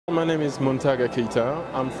My name is Montaga Keita.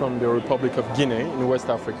 I'm from the Republic of Guinea in West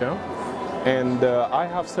Africa. And I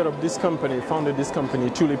have set up this company, founded this company,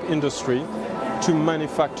 Tulip Industry, to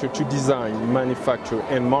manufacture, to design, manufacture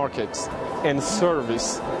and market and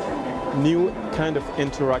service new kind of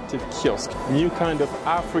interactive kiosk, new kind of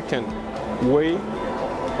African way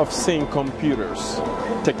of seeing computers,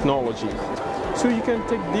 technology. So you can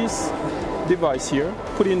take this device here,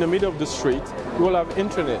 put it in the middle of the street, you will have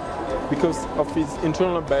internet because of its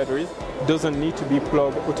internal batteries. Doesn't need to be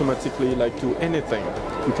plugged automatically like to anything.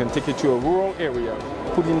 You can take it to a rural area,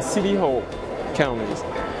 put in city hall, counties,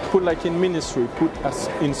 put like in ministry, put as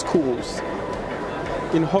in schools,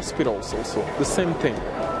 in hospitals also, the same thing.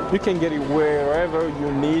 You can get it wherever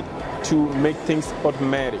you need to make things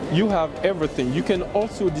automatic. You have everything. You can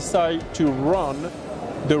also decide to run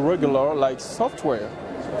the regular like software.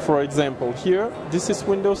 For example, here, this is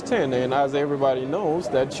Windows 10, and as everybody knows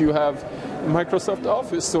that you have Microsoft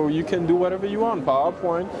Office, so you can do whatever you want.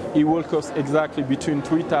 PowerPoint, it will cost exactly between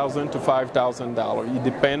 $3,000 to $5,000. It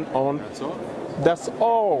depends on... That's all? That's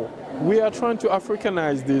all. We are trying to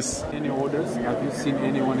Africanize this. Any orders? Have you seen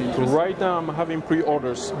anyone interested? Right now I'm having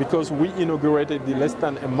pre-orders because we inaugurated it less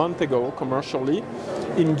than a month ago commercially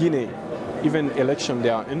in Guinea. Even election, they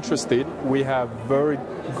are interested. We have very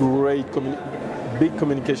great big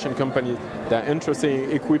communication companies that are interested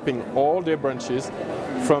in equipping all their branches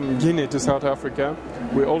from Guinea to South Africa.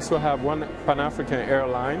 We also have one Pan-African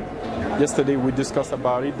airline. Yesterday we discussed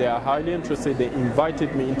about it. They are highly interested. They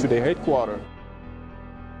invited me into their headquarters.